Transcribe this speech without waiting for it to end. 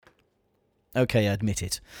Okay, I admit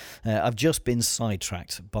it. I've just been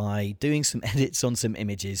sidetracked by doing some edits on some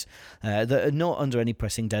images that are not under any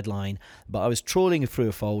pressing deadline, but I was trawling through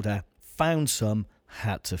a folder, found some,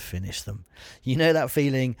 had to finish them. You know that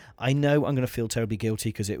feeling? I know I'm going to feel terribly guilty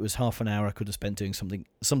because it was half an hour I could have spent doing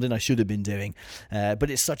something I should have been doing, but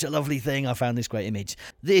it's such a lovely thing. I found this great image.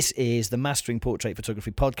 This is the Mastering Portrait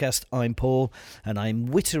Photography podcast. I'm Paul, and I'm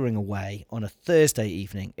wittering away on a Thursday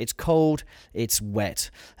evening. It's cold, it's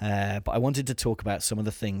wet, but I wanted to talk about some of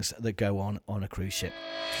the things that go on a cruise ship.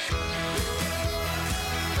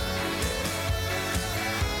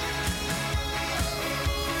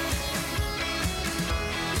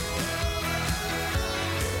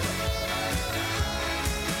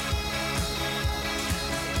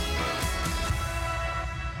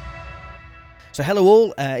 So hello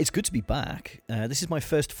all, it's good to be back. This is my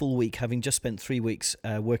first full week, having just spent 3 weeks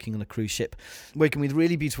working on a cruise ship, working with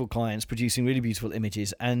really beautiful clients, producing really beautiful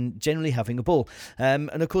images, and generally having a ball. And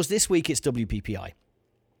of course this week it's WPPI.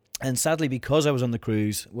 And sadly, because I was on the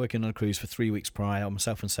cruise, working on a cruise for 3 weeks prior,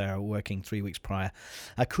 myself and Sarah were working 3 weeks prior,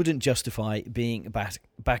 I couldn't justify being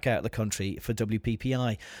back out of the country for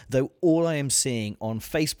WPPI. Though all I am seeing on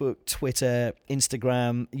Facebook, Twitter,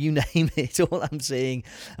 Instagram, you name it, all I'm seeing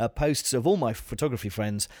are posts of all my photography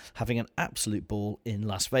friends having an absolute ball in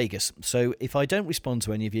Las Vegas. So if I don't respond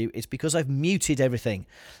to any of you, it's because I've muted everything.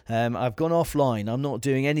 I've gone offline. I'm not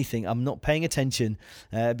doing anything. I'm not paying attention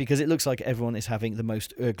because it looks like everyone is having the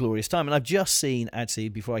most glorious time. And I've just seen, actually,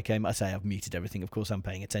 before I came, I say I've muted everything. Of course, I'm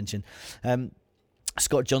paying attention.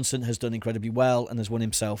 Scott Johnson has done incredibly well and has won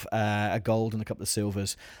himself a gold and a couple of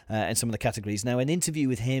silvers in some of the categories. Now, an interview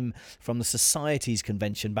with him from the Societies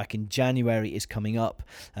Convention back in January is coming up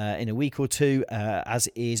in a week or two, as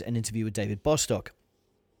is an interview with David Bostock.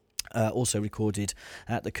 Also recorded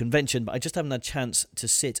at the convention, but I just haven't had a chance to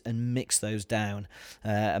sit and mix those down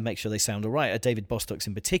and make sure they sound all right. David Bostock's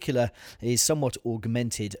in particular is somewhat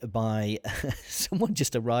augmented by someone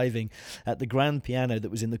just arriving at the grand piano that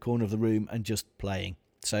was in the corner of the room and just playing.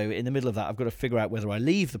 So in the middle of that, I've got to figure out whether I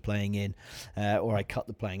leave the playing in or I cut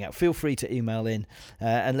the playing out. Feel free to email in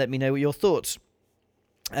and let me know what your thoughts.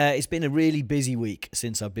 It's been a really busy week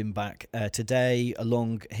since I've been back. Today, a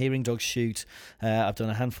long hearing dog shoot. I've done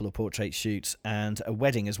a handful of portrait shoots and a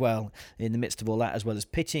wedding as well in the midst of all that, as well as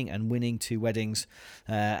pitching and winning 2 weddings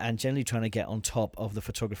and generally trying to get on top of the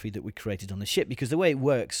photography that we created on the ship. Because the way it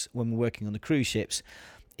works when we're working on the cruise ships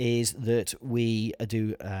is that we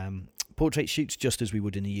do portrait shoots just as we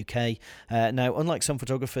would in the UK. Now, unlike some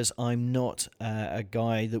photographers, I'm not a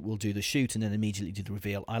guy that will do the shoot and then immediately do the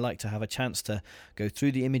reveal. I like to have a chance to go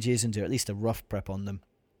through the images and do at least a rough prep on them.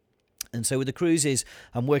 And so with the cruises,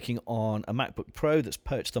 I'm working on a MacBook Pro that's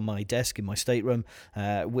perched on my desk in my stateroom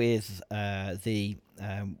with the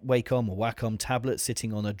Wacom or Wacom tablet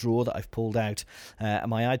sitting on a drawer that I've pulled out, and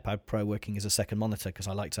my iPad Pro working as a second monitor because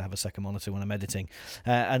I like to have a second monitor when I'm editing.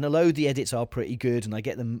 And although the edits are pretty good and I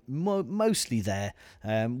get them mostly there,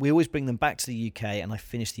 we always bring them back to the UK and I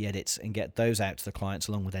finish the edits and get those out to the clients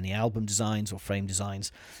along with any album designs or frame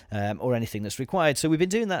designs or anything that's required. So we've been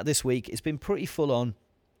doing that this week. It's been pretty full on.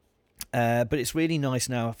 But it's really nice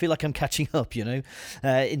now. I feel like I'm catching up,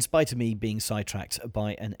 in spite of me being sidetracked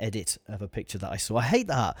by an edit of a picture that I saw. I hate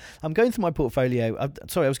that. I'm going through my portfolio.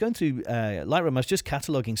 I was going through Lightroom. I was just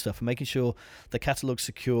cataloguing stuff and making sure the catalogue's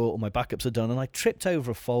secure, all my backups are done, and I tripped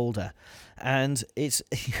over a folder. And it's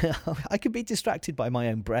I could be distracted by my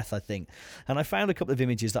own breath, I think. And I found a couple of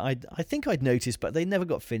images that I think I'd noticed, but they never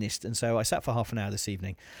got finished. And so I sat for half an hour this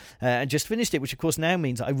evening and just finished it, which of course now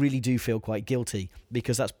means I really do feel quite guilty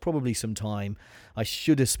because that's probably some time I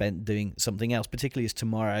should have spent doing something else, particularly as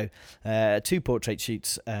tomorrow, 2 portrait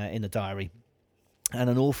shoots in the diary. And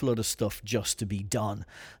an awful lot of stuff just to be done.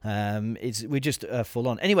 We're just full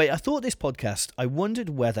on. Anyway, I thought this podcast, I wondered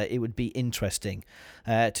whether it would be interesting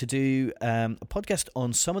to do a podcast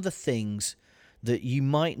on some of the things that you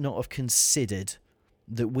might not have considered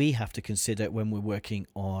that we have to consider when we're working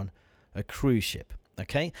on a cruise ship.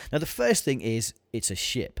 Okay? Now, the first thing is it's a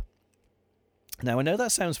ship. Now, I know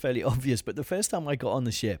that sounds fairly obvious, but the first time I got on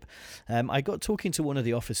the ship, I got talking to one of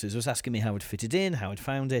the officers who was asking me how I'd fitted in, how I'd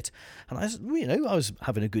found it. And I was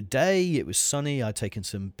having a good day. It was sunny. I'd taken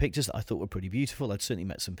some pictures that I thought were pretty beautiful. I'd certainly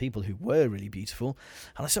met some people who were really beautiful.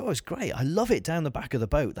 And I said, oh, it's great. I love it down the back of the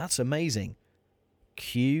boat. That's amazing.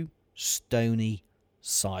 Cue stony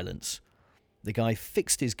silence. The guy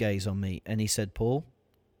fixed his gaze on me and he said, Paul,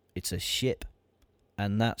 it's a ship,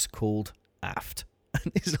 and that's called aft.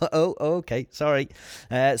 And he's like, oh, okay, sorry.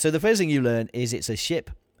 So the first thing you learn is it's a ship.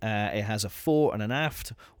 It has a fore and an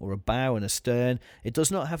aft, or a bow and a stern. It does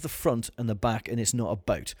not have the front and the back, and it's not a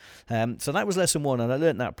boat. So that was lesson 1, and I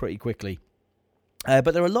learned that pretty quickly.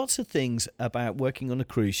 But there are lots of things about working on a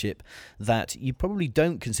cruise ship that you probably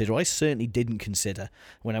don't consider. I certainly didn't consider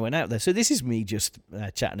when I went out there. So this is me just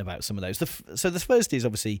chatting about some of those. So the first is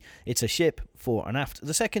obviously it's a ship, fore and aft.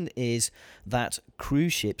 The second is that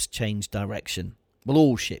cruise ships change direction. Well,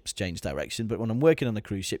 all ships change direction, but when I'm working on a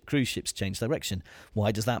cruise ships change direction.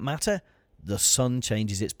 Why does that matter? The sun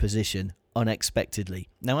changes its position unexpectedly.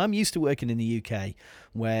 Now, I'm used to working in the UK,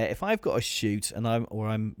 where if I've got a shoot and I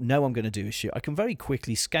know I'm going to do a shoot, I can very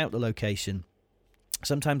quickly scout the location.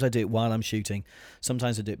 Sometimes I do it while I'm shooting.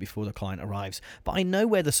 Sometimes I do it before the client arrives. But I know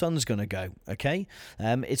where the sun's going to go, okay?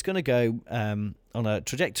 It's going to go on a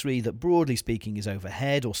trajectory that, broadly speaking, is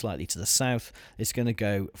overhead or slightly to the south. It's going to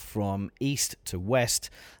go from east to west,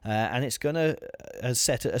 and it's going to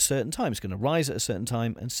set at a certain time. It's going to rise at a certain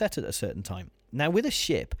time and set at a certain time. Now, with a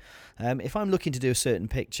ship, if I'm looking to do a certain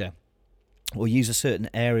picture, or use a certain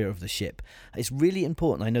area of the ship, it's really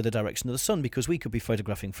important I know the direction of the sun, because we could be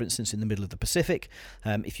photographing, for instance, in the middle of the Pacific.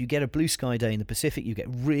 If you get a blue sky day in the Pacific, you get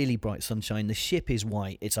really bright sunshine. The ship is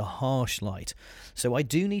white. It's a harsh light. So I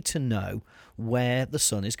do need to know where the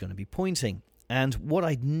sun is going to be pointing. And what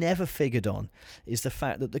I'd never figured on is the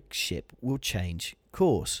fact that the ship will change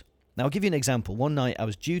course. Now, I'll give you an example. One night I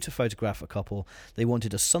was due to photograph a couple. They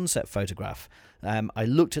wanted a sunset photograph. I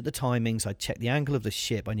looked at the timings. I checked the angle of the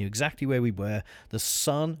ship. I knew exactly where we were. The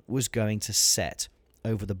sun was going to set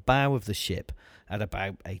over the bow of the ship at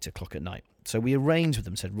about 8 o'clock at night. So we arranged with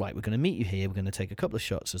them, said, right, we're going to meet you here. We're going to take a couple of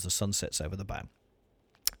shots as the sun sets over the bow.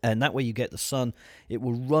 And that way you get the sun. It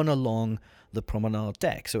will run along the promenade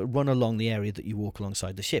deck. So it will run along the area that you walk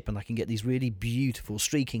alongside the ship. And I can get these really beautiful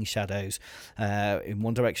streaking shadows in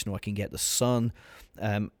one direction, or I can get the sun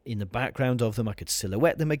in the background of them. I could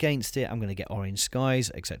silhouette them against it. I'm going to get orange skies,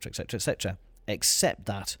 etc., etc., etc. Except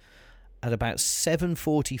that at about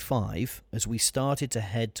 7:45, as we started to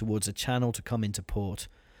head towards a channel to come into port,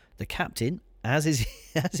 the captain, as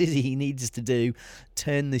he needs to do,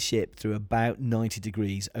 turn the ship through about 90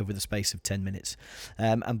 degrees over the space of 10 minutes.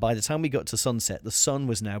 And by the time we got to sunset, the sun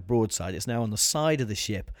was now broadside. It's now on the side of the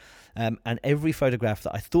ship. And every photograph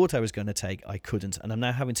that I thought I was going to take, I couldn't. And I'm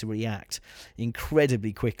now having to react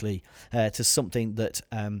incredibly quickly to something that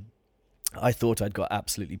I thought I'd got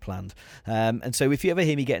absolutely planned. And so if you ever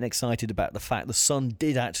hear me getting excited about the fact the sun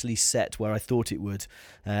did actually set where I thought it would,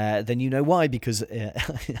 then you know why, because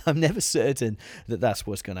I'm never certain that that's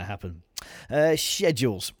what's going to happen.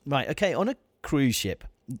 Schedules. Right, okay, on a cruise ship,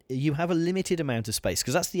 you have a limited amount of space,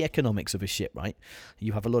 because that's the economics of a ship, right?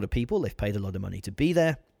 You have a lot of people, they've paid a lot of money to be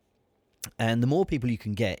there. And the more people you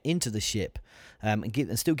can get into the ship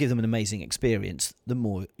and still give them an amazing experience,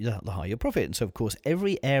 the higher your profit. And so, of course,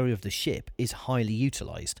 every area of the ship is highly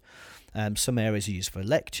utilised. Some areas are used for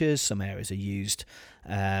lectures, some areas are used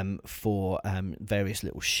for various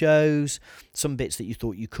little shows. Some bits that you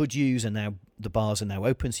thought you could use, and now the bars are now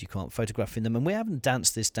open, so you can't photograph in them. And we haven't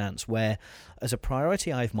danced this dance where, as a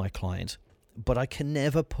priority, I have my client, but I can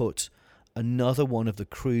never put another one of the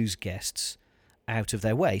cruise guests out of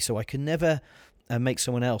their way. So I can never make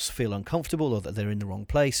someone else feel uncomfortable or that they're in the wrong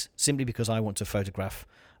place simply because I want to photograph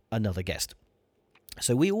another guest.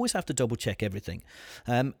 So we always have to double check everything.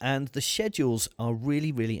 And the schedules are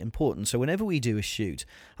really, really important. So whenever we do a shoot,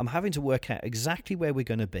 I'm having to work out exactly where we're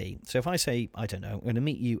going to be. So if I say, I don't know, I'm going to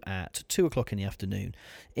meet you at 2 o'clock in the afternoon,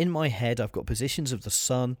 in my head I've got positions of the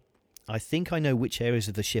sun. I think I know which areas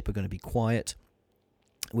of the ship are going to be quiet,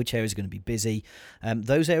 which areas are going to be busy.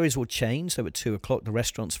 Those areas will change. So at 2 o'clock, the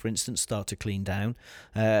restaurants, for instance, start to clean down.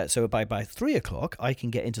 So by 3 o'clock, I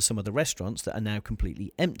can get into some of the restaurants that are now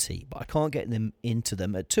completely empty, but I can't get them into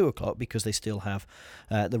them at 2 o'clock because they still have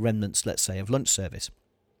the remnants, let's say, of lunch service.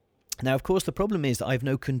 Now, of course, the problem is that I have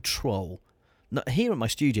no control. Not here at my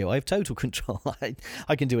studio, I have total control.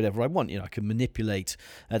 I can do whatever I want. I can manipulate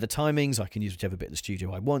the timings. I can use whichever bit of the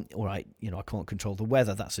studio I want. Or I can't control the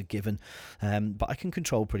weather. That's a given. But I can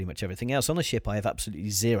control pretty much everything else. On a ship, I have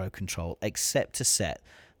absolutely zero control, except to set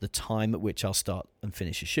the time at which I'll start and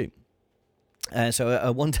finish a shoot.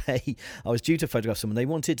 So one day I was due to photograph someone. They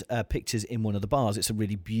wanted pictures in one of the bars. It's a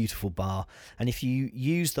really beautiful bar, and if you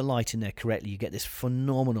use the light in there correctly, you get this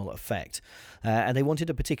phenomenal effect. And they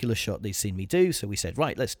wanted a particular shot they'd seen me do, so we said,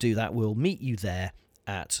 right, let's do that. We'll meet you there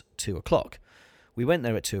at 2 o'clock. We went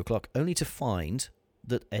there at 2 o'clock, only to find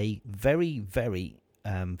that a very, very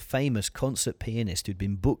famous concert pianist who'd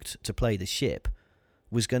been booked to play the ship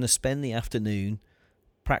was going to spend the afternoon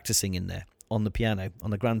practicing in there. On the piano,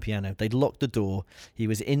 on the grand piano. They'd locked the door. He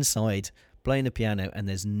was inside playing the piano, and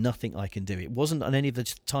there's nothing I can do. It wasn't on any of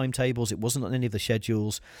the timetables. It wasn't on any of the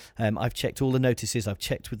schedules. I've checked all the notices. I've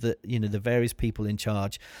checked with the various people in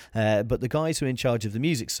charge. But the guys who are in charge of the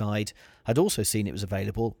music side had also seen it was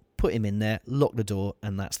available, put him in there, lock the door,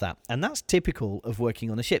 and that's that. And that's typical of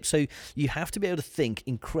working on a ship. So you have to be able to think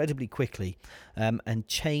incredibly quickly and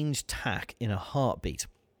change tack in a heartbeat.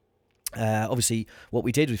 Obviously, what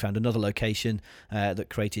we did, we found another location that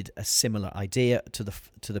created a similar idea to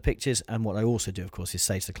the pictures. And what I also do, of course, is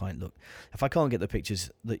say to the client, look, if I can't get the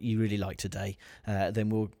pictures that you really like today, then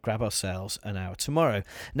we'll grab ourselves an hour tomorrow.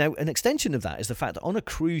 Now, an extension of that is the fact that on a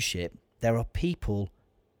cruise ship, there are people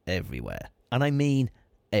everywhere. And I mean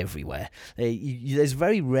everywhere. There's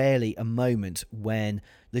very rarely a moment when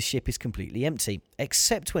the ship is completely empty,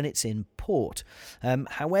 except when it's in port.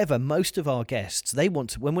 However, most of our guests,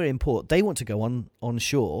 when we're in port, they want to go on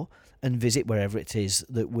shore and visit wherever it is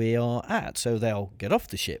that we are at. So they'll get off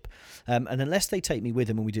the ship. And unless they take me with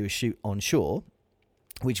them and we do a shoot on shore,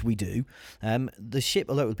 which we do, the ship,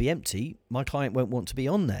 although it would be empty, my client won't want to be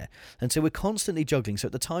on there. And so we're constantly juggling. So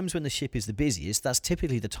at the times when the ship is the busiest, that's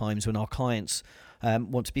typically the times when our clients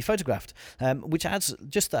want to be photographed, which adds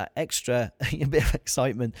just that extra bit of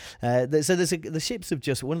excitement. So the ships of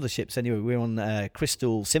just one of the ships anyway. We're on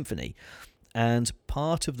Crystal Symphony, and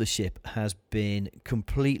part of the ship has been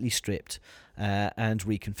completely stripped and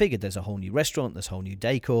reconfigured. There's a whole new restaurant, there's whole new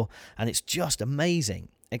decor, and it's just amazing.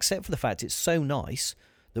 Except for the fact it's so nice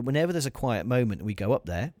that whenever there's a quiet moment and we go up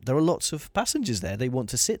there are lots of passengers there. They want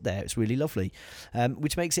to sit there. It's really lovely,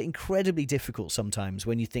 which makes it incredibly difficult sometimes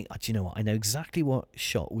when you think, do you know what? I know exactly what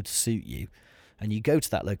shot would suit you. And you go to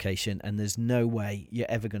that location and there's no way you're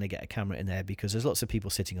ever going to get a camera in there because there's lots of people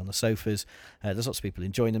sitting on the sofas. There's lots of people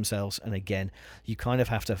enjoying themselves. And again, you kind of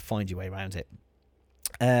have to find your way around it.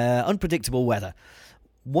 Unpredictable weather.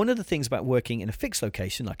 One of the things about working in a fixed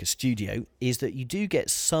location like a studio is that you do get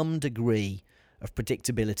some degree of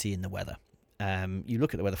predictability in the weather. You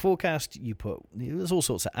look at the weather forecast, there's all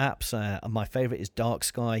sorts of apps. My favorite is Dark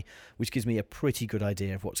Sky, which gives me a pretty good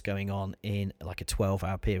idea of what's going on in like a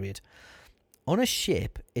 12-hour period. On a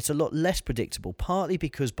ship, it's a lot less predictable, partly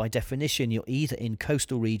because by definition you're either in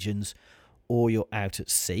coastal regions or you're out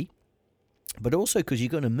at sea. But also because you're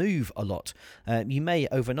going to move a lot. You may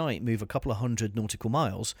overnight move a couple of 100 nautical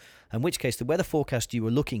miles, in which case the weather forecast you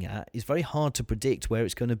were looking at is very hard to predict where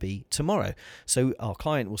it's going to be tomorrow. So our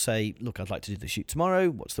client will say, look, I'd like to do the shoot tomorrow.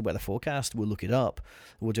 What's the weather forecast? We'll look it up.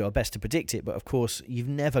 We'll do our best to predict it. But of course, you've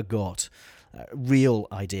never got a real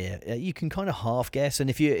idea. You can kind of half guess. And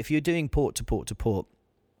if you're doing port to port to port,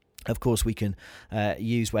 of course, we can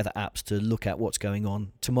use weather apps to look at what's going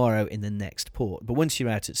on tomorrow in the next port. But once you're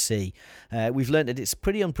out at sea, we've learned that it's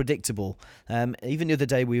pretty unpredictable. Even the other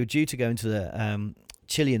day, we were due to go into the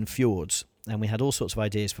Chilean fjords, and we had all sorts of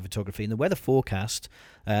ideas for photography. And the weather forecast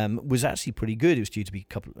was actually pretty good. It was due to be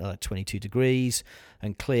 22 degrees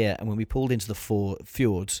and clear. And when we pulled into the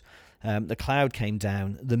fjords, the cloud came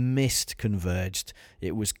down, the mist converged,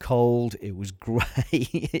 it was cold, it was grey,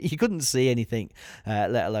 you couldn't see anything,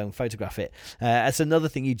 let alone photograph it. That's another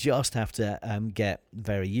thing you just have to get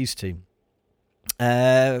very used to.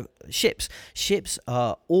 Ships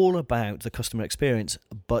are all about the customer experience,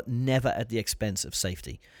 but never at the expense of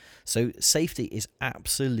safety. So safety is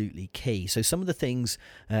absolutely key. So some of the things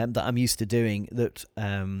that I'm used to doing, that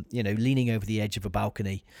leaning over the edge of a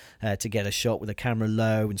balcony to get a shot with a camera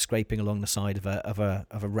low and scraping along the side of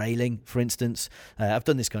a railing, for instance. I've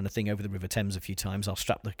done this kind of thing over the River Thames a few times. I'll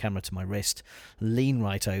strap the camera to my wrist, lean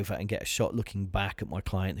right over and get a shot looking back at my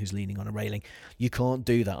client who's leaning on a railing. You can't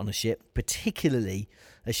do that on a ship, particularly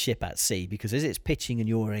a ship at sea, because as it's pitching and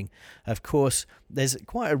yawing, of course, there's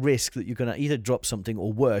quite a risk that you're going to either drop something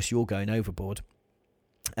or worse, you're going overboard.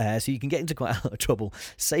 So you can get into quite a lot of trouble.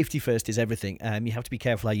 Safety first is everything. You have to be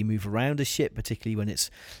careful how you move around a ship, particularly when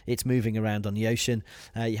it's moving around on the ocean.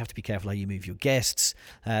 You have to be careful how you move your guests.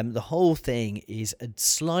 The whole thing is a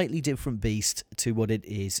slightly different beast to what it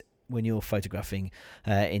is when you're photographing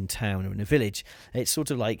in town or in a village. It's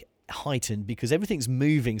sort of like heightened because everything's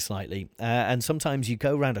moving slightly, and sometimes you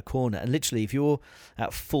go around a corner and literally if you're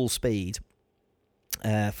at full speed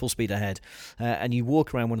ahead, and you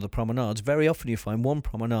walk around one of the promenades, very often you find one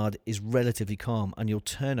promenade is relatively calm and you'll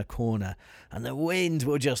turn a corner and the wind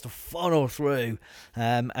will just funnel through,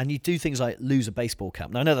 and you do things like lose a baseball cap.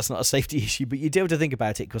 Now I know that's not a safety issue, but you do have to think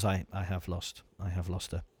about it, because I have lost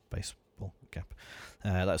a baseball cap.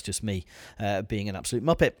 That's just me being an absolute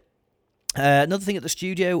muppet. Another thing at the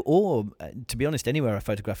studio, or to be honest, anywhere I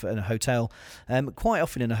photograph in a hotel, quite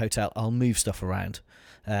often in a hotel I'll move stuff around.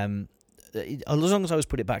 as long as I was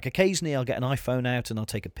put it back. Occasionally I'll get an iPhone out and I'll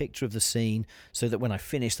take a picture of the scene so that when I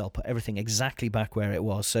finished I'll put everything exactly back where it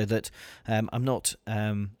was, so that I'm not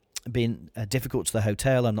being difficult to the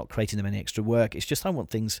hotel. I'm not creating them any extra work. It's just I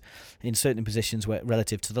want things in certain positions where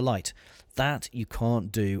relative to the light. That you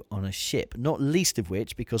can't do on a ship, not least of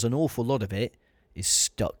which because an awful lot of it is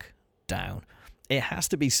stuck down. It has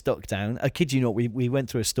to be stuck down. I kid you not, we went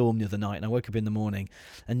through a storm the other night and I woke up in the morning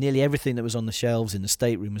and nearly everything that was on the shelves in the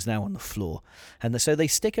stateroom was now on the floor. And so they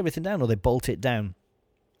stick everything down or they bolt it down.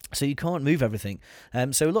 So you can't move everything.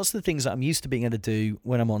 So lots of the things that I'm used to being able to do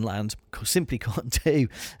when I'm on land, simply can't do.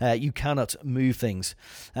 You cannot move things.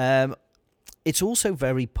 It's also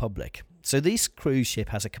very public. So this cruise ship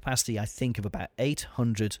has a capacity, I think, of about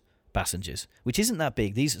 800 passengers, which isn't that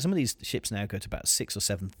big. Some of these ships now go to about 6,000 or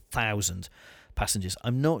 7,000 passengers.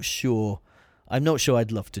 I'm not sure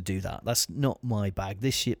I'd love to do that. That's not my bag.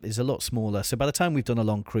 This ship is a lot smaller, so by the time we've done a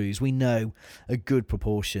long cruise, we know a good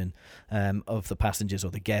proportion of the passengers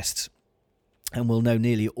or the guests, and we'll know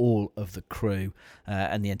nearly all of the crew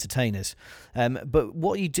and the entertainers. But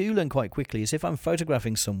what you do learn quite quickly is if I'm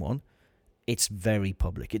photographing someone, it's very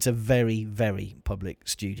public. It's a very, very public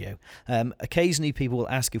studio. Occasionally people will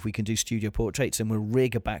ask if we can do studio portraits, and we'll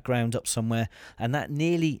rig a background up somewhere, and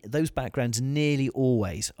those backgrounds nearly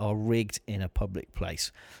always are rigged in a public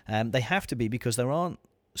place. They have to be because there aren't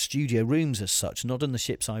studio rooms as such, not on the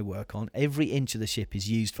ships I work on. Every inch of the ship is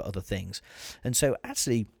used for other things. And so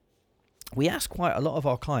actually we ask quite a lot of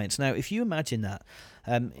our clients. Now, if you imagine that,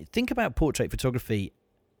 think about portrait photography,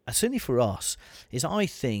 certainly for us, is I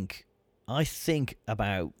think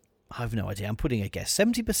about, I have no idea, I'm putting a guess,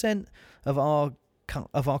 70% of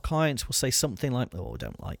our clients will say something like, oh,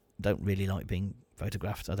 don't really like being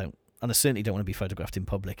photographed. And I certainly don't want to be photographed in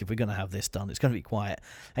public. If we're going to have this done, it's going to be quiet.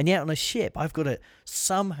 And yet on a ship, I've got to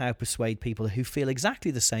somehow persuade people who feel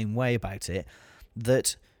exactly the same way about it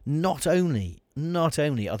that not only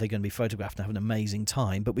are they going to be photographed and have an amazing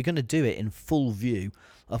time, but we're going to do it in full view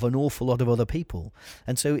of an awful lot of other people.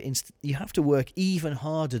 And so you have to work even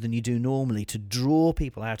harder than you do normally to draw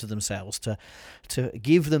people out of themselves, to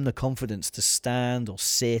give them the confidence to stand or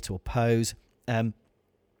sit or pose.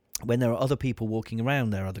 When there are other people walking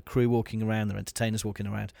around, there are the crew walking around, there are entertainers walking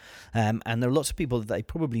around, and there are lots of people that they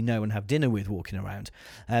probably know and have dinner with walking around,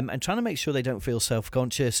 and trying to make sure they don't feel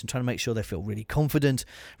self-conscious and trying to make sure they feel really confident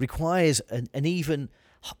requires an even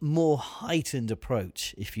more heightened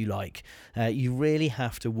approach, if you like. You really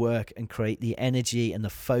have to work and create the energy and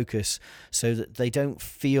the focus so that they don't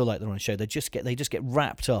feel like they're on a show. They just get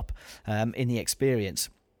wrapped up in the experience.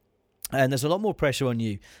 And there's a lot more pressure on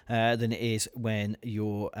you than it is when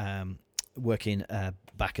you're working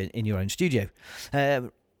back in your own studio.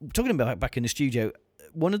 Talking about back in the studio,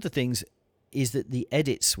 one of the things is that the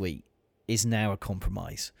edit suite is now a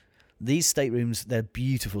compromise. These staterooms, they're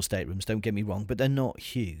beautiful staterooms, don't get me wrong, but they're not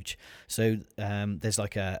huge. So there's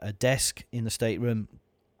like a desk in the stateroom.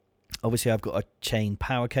 Obviously, I've got a chain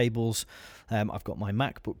power cables. I've got my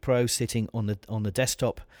MacBook Pro sitting on the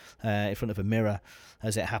desktop in front of a mirror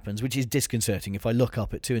as it happens, which is disconcerting. If I look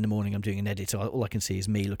up at 2 a.m, I'm doing an edit, all I can see is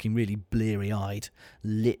me looking really bleary-eyed,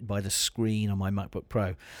 lit by the screen on my MacBook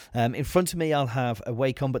Pro. In front of me, I'll have a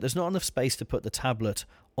Wacom, but there's not enough space to put the tablet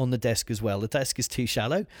on the desk as well. The desk is too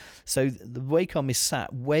shallow, so the Wacom is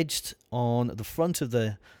sat wedged on the front of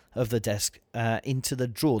the desk into the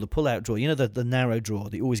drawer, the pull-out drawer. You know, the narrow drawer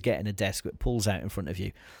that you always get in a desk that pulls out in front of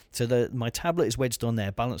you. So my tablet is wedged on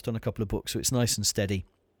there, balanced on a couple of books, so it's nice and steady.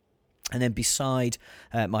 And then beside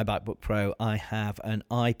my MacBook Pro, I have an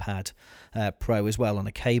iPad Pro as well on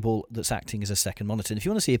a cable that's acting as a second monitor. And if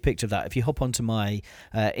you want to see a picture of that, if you hop onto my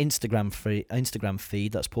Instagram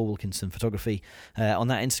feed, that's Paul Wilkinson Photography, on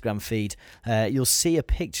that Instagram feed, you'll see a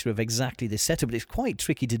picture of exactly this setup, but it's quite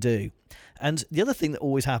tricky to do. And the other thing that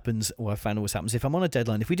always happens, or I found always happens, if I'm on a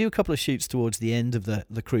deadline, if we do a couple of shoots towards the end of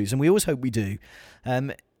the cruise, and we always hope we do,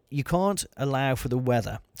 you can't allow for the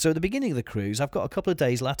weather. So at the beginning of the cruise, I've got a couple of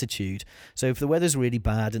days latitude. So if the weather's really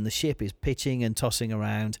bad and the ship is pitching and tossing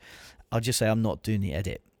around, I'll just say I'm not doing the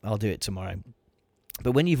edit. I'll do it tomorrow.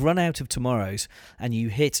 But when you've run out of tomorrows and you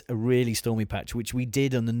hit a really stormy patch, which we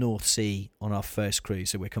did on the North Sea on our first cruise,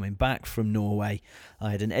 so we're coming back from Norway, I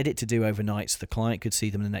had an edit to do overnight so the client could see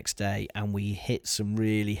them the next day, and we hit some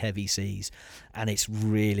really heavy seas. And it's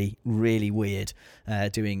really, really weird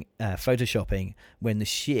doing photoshopping when the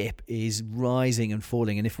ship is rising and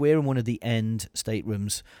falling. And if we're in one of the end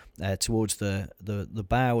staterooms towards the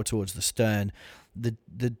bow or towards the stern, the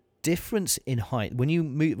difference in height when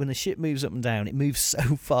the ship moves up and down, it moves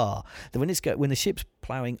so far that when the ship's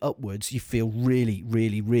ploughing upwards, you feel really,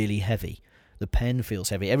 really, really heavy. the pen feels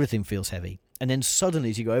heavy, everything feels heavy. And then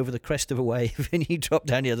suddenly, as you go over the crest of a wave and you drop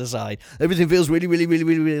down the other side, everything feels really, really, really,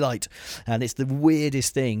 really, really light. And it's the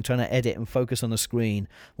weirdest thing, trying to edit and focus on the screen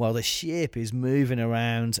while the ship is moving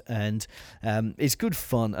around. And it's good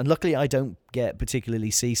fun. And luckily, I don't get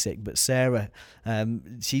particularly seasick. But Sarah,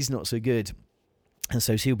 she's not so good. And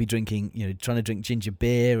so she'll be drinking, trying to drink ginger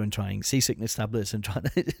beer and trying seasickness tablets and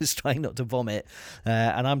trying not to vomit.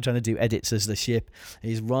 And I'm trying to do edits as the ship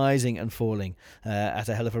is rising and falling at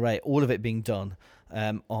a hell of a rate. All of it being done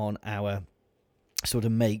on our sort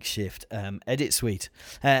of makeshift edit suite.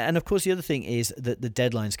 And of course, the other thing is that the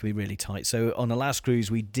deadlines can be really tight. So on the last cruise,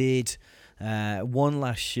 we did one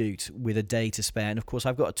last shoot with a day to spare. And of course,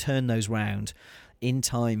 I've got to turn those round in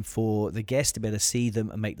time for the guests to be able to see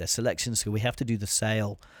them and make their selections. So we have to do the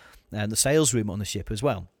sales room on the ship as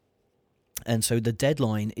well. And so the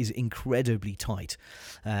deadline is incredibly tight,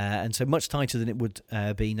 and so much tighter than it would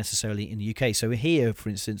be necessarily in the UK. So here, for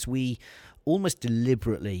instance, we almost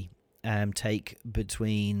deliberately take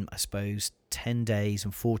between, I suppose, 10 days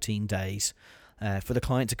and 14 days for the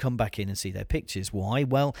client to come back in and see their pictures. Why?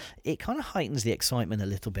 Well, it kind of heightens the excitement a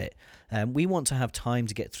little bit. We want to have time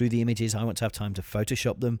to get through the images. I want to have time to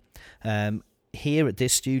Photoshop them. Here at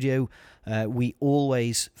this studio, we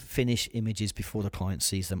always finish images before the client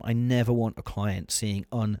sees them. I never want a client seeing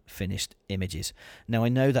unfinished images. Now, I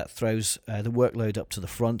know that throws the workload up to the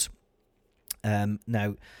front.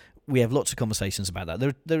 Now, we have lots of conversations about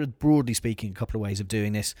that. There are, broadly speaking, a couple of ways of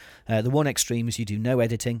doing this. The one extreme is you do no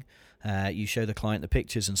editing. You show the client the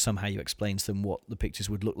pictures and somehow you explain to them what the pictures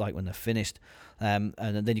would look like when they're finished. And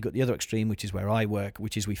then you've got the other extreme, which is where I work,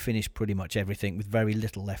 which is we finish pretty much everything with very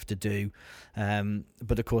little left to do.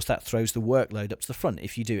 But of course, that throws the workload up to the front.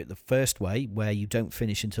 If you do it the first way, where you don't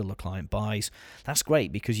finish until the client buys, that's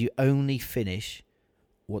great because you only finish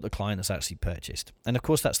what the client has actually purchased. And of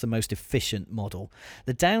course, that's the most efficient model.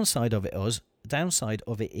 The downside of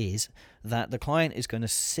it is that the client is going to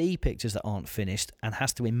see pictures that aren't finished and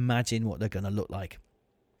has to imagine what they're going to look like.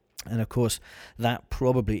 And of course, that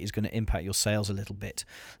probably is going to impact your sales a little bit.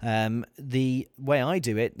 The way I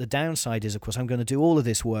do it, the downside is, of course, I'm going to do all of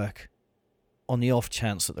this work on the off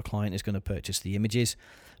chance that the client is going to purchase the images.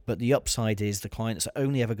 But the upside is the client's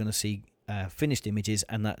only ever going to see finished images,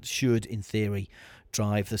 and that should, in theory,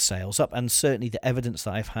 drive the sales up. And certainly the evidence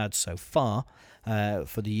that I've had so far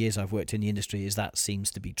for the years I've worked in the industry is that seems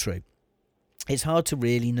to be true. It's hard to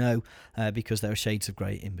really know because there are shades of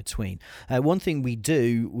grey in between. One thing we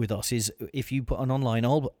do with us is if you put an online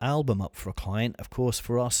album up for a client, of course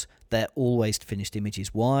for us they're always finished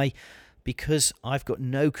images. Why? Because I've got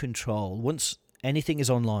no control. Once anything is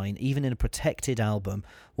online, even in a protected album,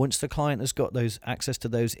 once the client has got those access to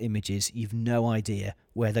those images, you've no idea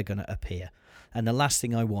where they're going to appear. And the last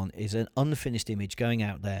thing I want is an unfinished image going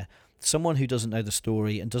out there. Someone who doesn't know the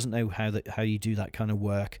story and doesn't know how you do that kind of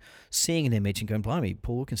work, seeing an image and going, blimey,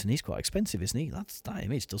 Paul Wilkinson, he's quite expensive, isn't he? That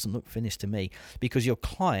image doesn't look finished to me. Because your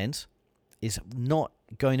client is not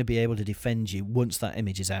going to be able to defend you once that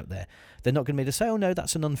image is out there. They're not going to be able to say, oh no,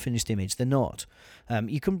 that's an unfinished image. They're not.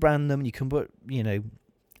 You can brand them, you can put,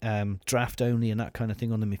 draft only and that kind of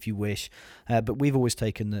thing on them if you wish. But we've always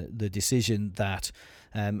taken the decision that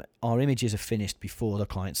our images are finished before the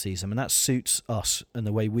client sees them, and that suits us and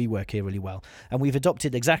the way we work here really well. And we've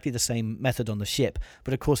adopted exactly the same method on the ship,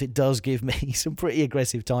 but of course it does give me some pretty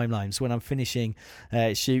aggressive timelines when I'm finishing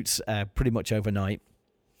shoots pretty much overnight,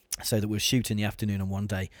 so that we'll shoot in the afternoon on one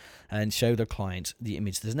day and show the client the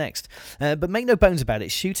image that's next. But make no bones about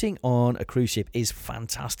it, shooting on a cruise ship is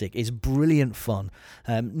fantastic. It's brilliant fun,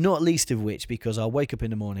 not least of which because I'll wake up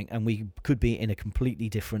in the morning and we could be in a completely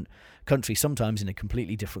different country, sometimes in a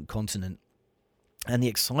completely different continent. And the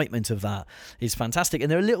excitement of that is fantastic.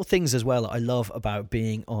 And there are little things as well that I love about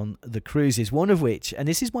being on the cruises, one of which, and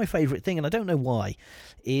this is my favourite thing, and I don't know why,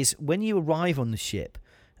 is when you arrive on the ship,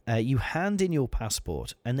 you hand in your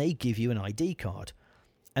passport and they give you an ID card.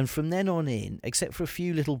 And from then on in, except for a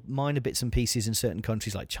few little minor bits and pieces in certain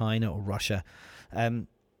countries like China or Russia,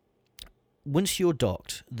 once you're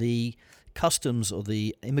docked, the customs or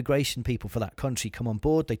the immigration people for that country come on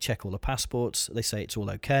board, they check all the passports, they say it's all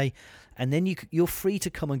okay, and then you're free to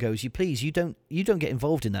come and go as you please. You don't get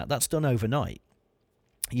involved in that. That's done overnight.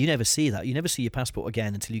 You never see that. You never see your passport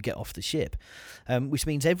again until you get off the ship, which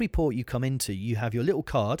means every port you come into, you have your little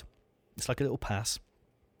card. It's like a little pass,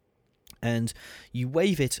 and you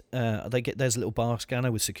wave it. There's a little bar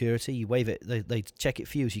scanner with security. You wave it. They check it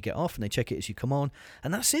for you as you get off, and they check it as you come on,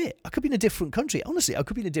 and that's it. I could be in a different country. Honestly, I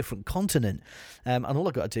could be in a different continent, and all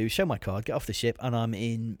I've got to do is show my card, get off the ship, and I'm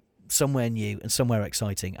in somewhere new and somewhere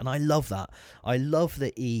exciting. And I love that. I love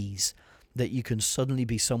the ease that you can suddenly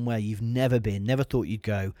be somewhere you've never been, never thought you'd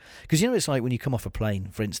go. Because it's like when you come off a plane,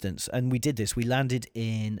 for instance, and we did this. We landed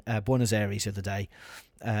in Buenos Aires the other day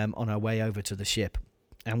on our way over to the ship,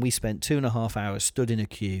 and we spent 2.5 hours stood in a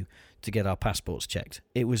queue to get our passports checked.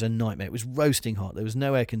 It was a nightmare. It was roasting hot. There was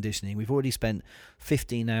no air conditioning. We've already spent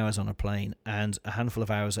 15 hours on a plane and a handful of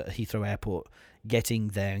hours at Heathrow Airport getting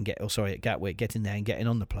there and at Gatwick, getting there and getting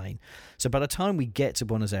on the plane. So by the time we get to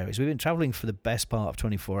Buenos Aires, we've been traveling for the best part of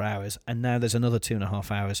 24 hours, and now there's another 2.5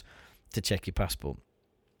 hours to check your passport.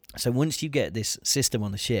 So once you get this system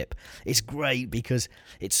on the ship, it's great because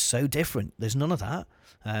it's so different. There's none of that.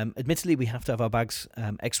 Admittedly, we have to have our bags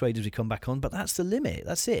x-rayed as we come back on, but that's the limit.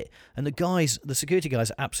 That's it. And the security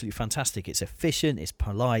guys are absolutely fantastic. It's efficient, it's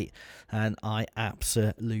polite, and I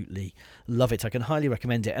absolutely love it. I can highly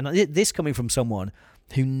recommend it. And this coming from someone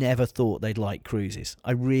who never thought they'd like cruises.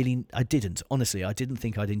 I didn't. Honestly, I didn't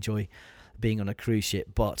think I'd enjoy being on a cruise ship,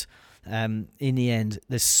 but in the end,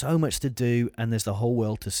 there's so much to do, and there's the whole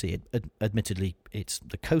world to see. Admittedly, it's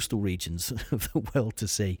the coastal regions of the world to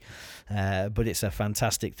see, but it's a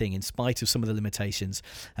fantastic thing in spite of some of the limitations.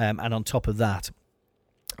 And on top of that,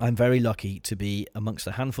 I'm very lucky to be amongst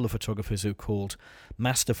a handful of photographers who are called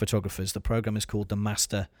Master Photographers. The program is called the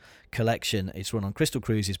Master Collection. It's run on Crystal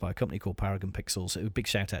Cruises by a company called Paragon Pixels. A big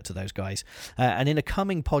shout out to those guys. And in a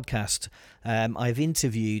coming podcast, I've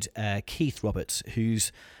interviewed Keith Roberts,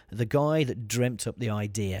 who's the guy that dreamt up the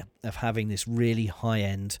idea of having this really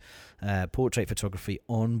high-end portrait photography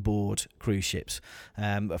on board cruise ships.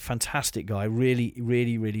 A fantastic guy, really,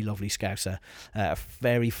 really, really lovely scouser. A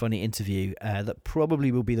very funny interview that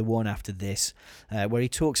probably will be the one after this, where he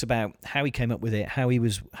talks about how he came up with it, how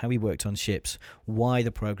he worked on ships, why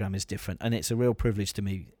the program is different, and it's a real privilege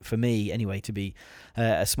for me anyway, to be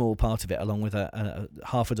a small part of it, along with a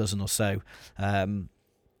half a dozen or so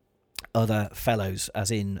other fellows, as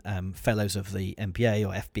in fellows of the MPA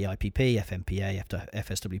or FBIPP, FMPA,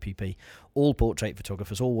 FSWPP, all portrait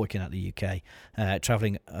photographers, all working out the UK,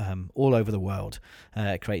 travelling all over the world,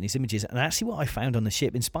 creating these images. And actually what I found on the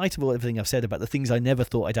ship, in spite of everything I've said about the things I never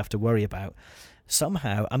thought I'd have to worry about,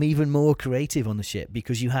 somehow I'm even more creative on the ship,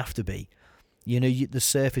 because you have to be. The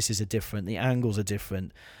surfaces are different, the angles are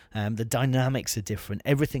different, the dynamics are different,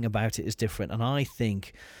 everything about it is different. And I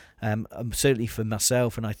think, certainly for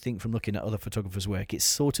myself, and I think from looking at other photographers' work, it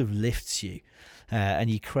sort of lifts you, and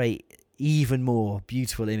you create even more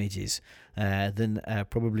beautiful images than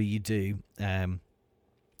probably you do the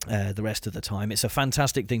rest of the time. It's a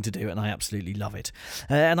fantastic thing to do, and I absolutely love it.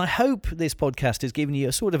 And I hope this podcast has given you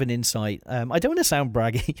a sort of an insight. I don't want to sound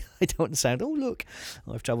braggy. I don't want to sound, oh, look,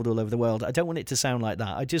 I've travelled all over the world. I don't want it to sound like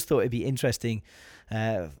that. I just thought it'd be interesting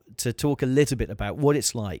to talk a little bit about what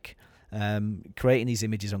it's like creating these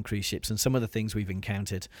images on cruise ships and some of the things we've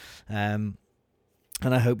encountered. And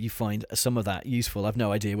I hope you find some of that useful. I've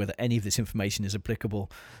no idea whether any of this information is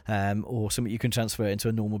applicable or something you can transfer into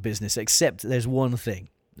a normal business, except there's one thing.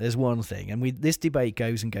 And this debate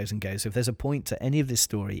goes and goes and goes. If there's a point to any of this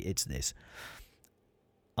story, it's this.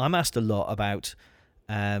 I'm asked a lot about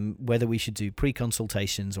whether we should do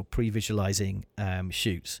pre-consultations or pre-visualizing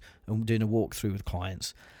shoots and doing a walkthrough with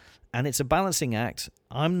clients. And it's a balancing act.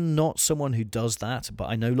 I'm not someone who does that, but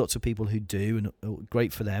I know lots of people who do, and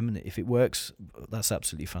great for them. And if it works, that's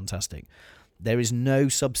absolutely fantastic. There is no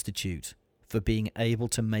substitute for being able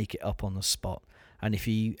to make it up on the spot. And if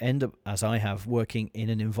you end up, as I have, working in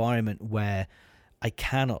an environment where I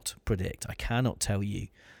cannot predict, I cannot tell you,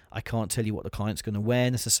 I can't tell you what the client's going to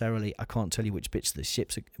wear necessarily. I can't tell you which bits of the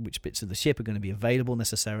ship are going to be available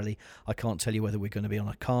necessarily. I can't tell you whether we're going to be on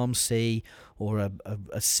a calm sea or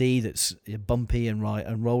a sea that's bumpy and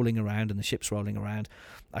rolling around and the ship's rolling around.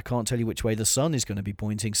 I can't tell you which way the sun is going to be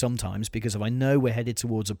pointing sometimes, because if I know we're headed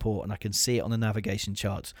towards a port and I can see it on the navigation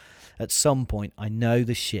charts, at some point I know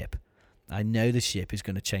the ship is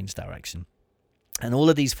going to change direction. And all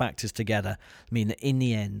of these factors together mean that in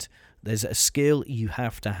the end, there's a skill you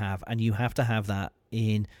have to have, and you have to have that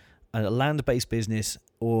in a land-based business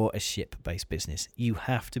or a ship-based business. You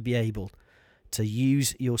have to be able to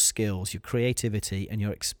use your skills, your creativity, and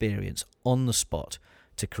your experience on the spot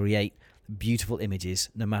to create beautiful images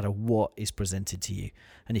no matter what is presented to you.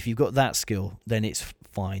 And if you've got that skill, then it's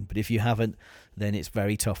fine. But if you haven't, then it's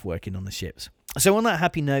very tough working on the ships. So on that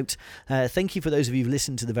happy note, thank you for those of you who've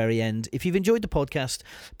listened to the very end. If you've enjoyed the podcast,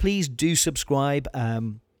 please do subscribe.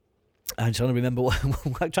 I'm trying to remember.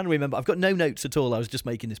 I've got no notes at all. I was just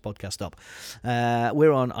making this podcast up.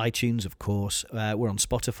 We're on iTunes, of course. We're on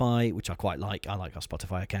Spotify, which I quite like. I like our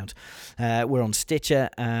Spotify account. We're on Stitcher,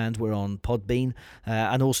 and we're on Podbean.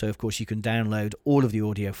 And also, of course, you can download all of the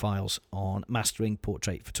audio files on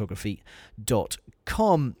masteringportraitphotography.com.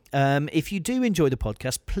 If you do enjoy the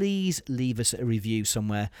podcast, please leave us a review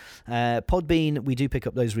somewhere. Podbean, we do pick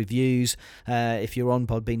up those reviews. If you're on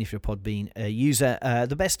Podbean, if you're a Podbean user,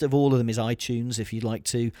 the best of all of them is iTunes. If you'd like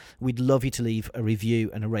to, we'd love you to leave a review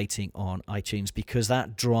and a rating on iTunes, because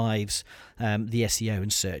that drives the SEO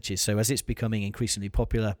and searches. So as it's becoming increasingly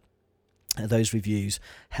popular, those reviews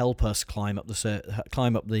help us climb up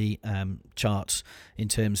the charts in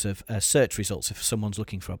terms of search results. If someone's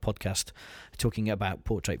looking for a podcast talking about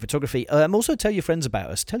portrait photography, also tell your friends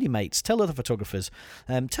about us, tell your mates, tell other photographers,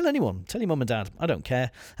 tell anyone, tell your mum and dad. I don't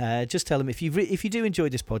care. Just tell them if you do enjoy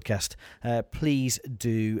this podcast, please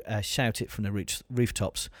do shout it from the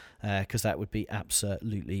rooftops, because that would be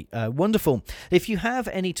absolutely wonderful. If you have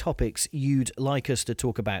any topics you'd like us to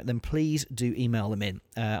talk about, then please do email them in.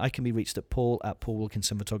 I can be reached at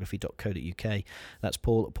paul@paulwilkinsonphotography.co.uk. That's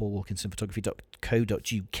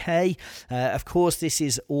paul@paulwilkinsonphotography.co.uk. Of course, this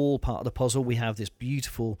is all part of the puzzle. We have this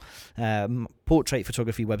beautiful portrait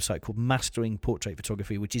photography website called Mastering Portrait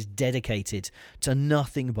Photography, which is dedicated to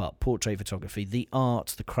nothing but portrait photography, the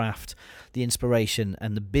art, the craft, the inspiration,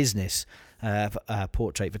 and the business of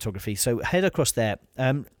portrait photography. So head across there.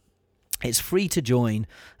 It's free to join.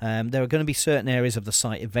 There are going to be certain areas of the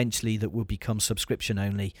site eventually that will become subscription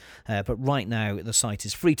only, but right now the site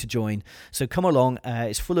is free to join. So come along.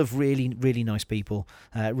 It's full of really, really nice people,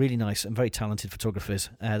 really nice and very talented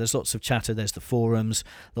photographers. There's lots of chatter. There's the forums,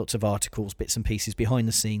 lots of articles, bits and pieces, behind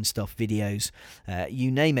the scenes stuff, videos,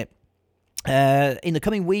 you name it. In the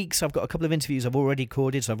coming weeks, I've got a couple of interviews I've already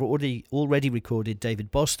recorded. So I've already recorded David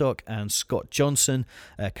Bostock and Scott Johnson.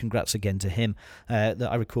 Congrats again to him. That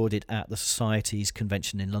I recorded at the Society's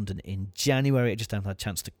convention in London in January. I just haven't had a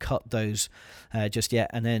chance to cut those just yet.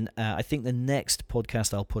 And then I think the next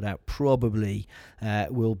podcast I'll put out probably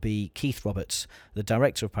will be Keith Roberts, the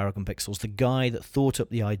director of Paragon Pixels, the guy that thought up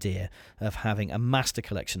the idea of having a master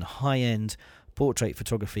collection, high-end portrait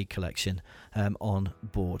photography collection on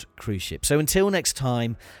board cruise ships. So until next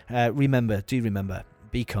time, remember,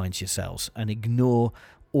 be kind to yourselves and ignore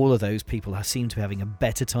all of those people who seem to be having a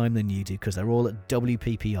better time than you do, because they're all at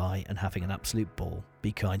WPPI and having an absolute ball.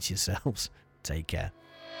 Be kind to yourselves. Take care.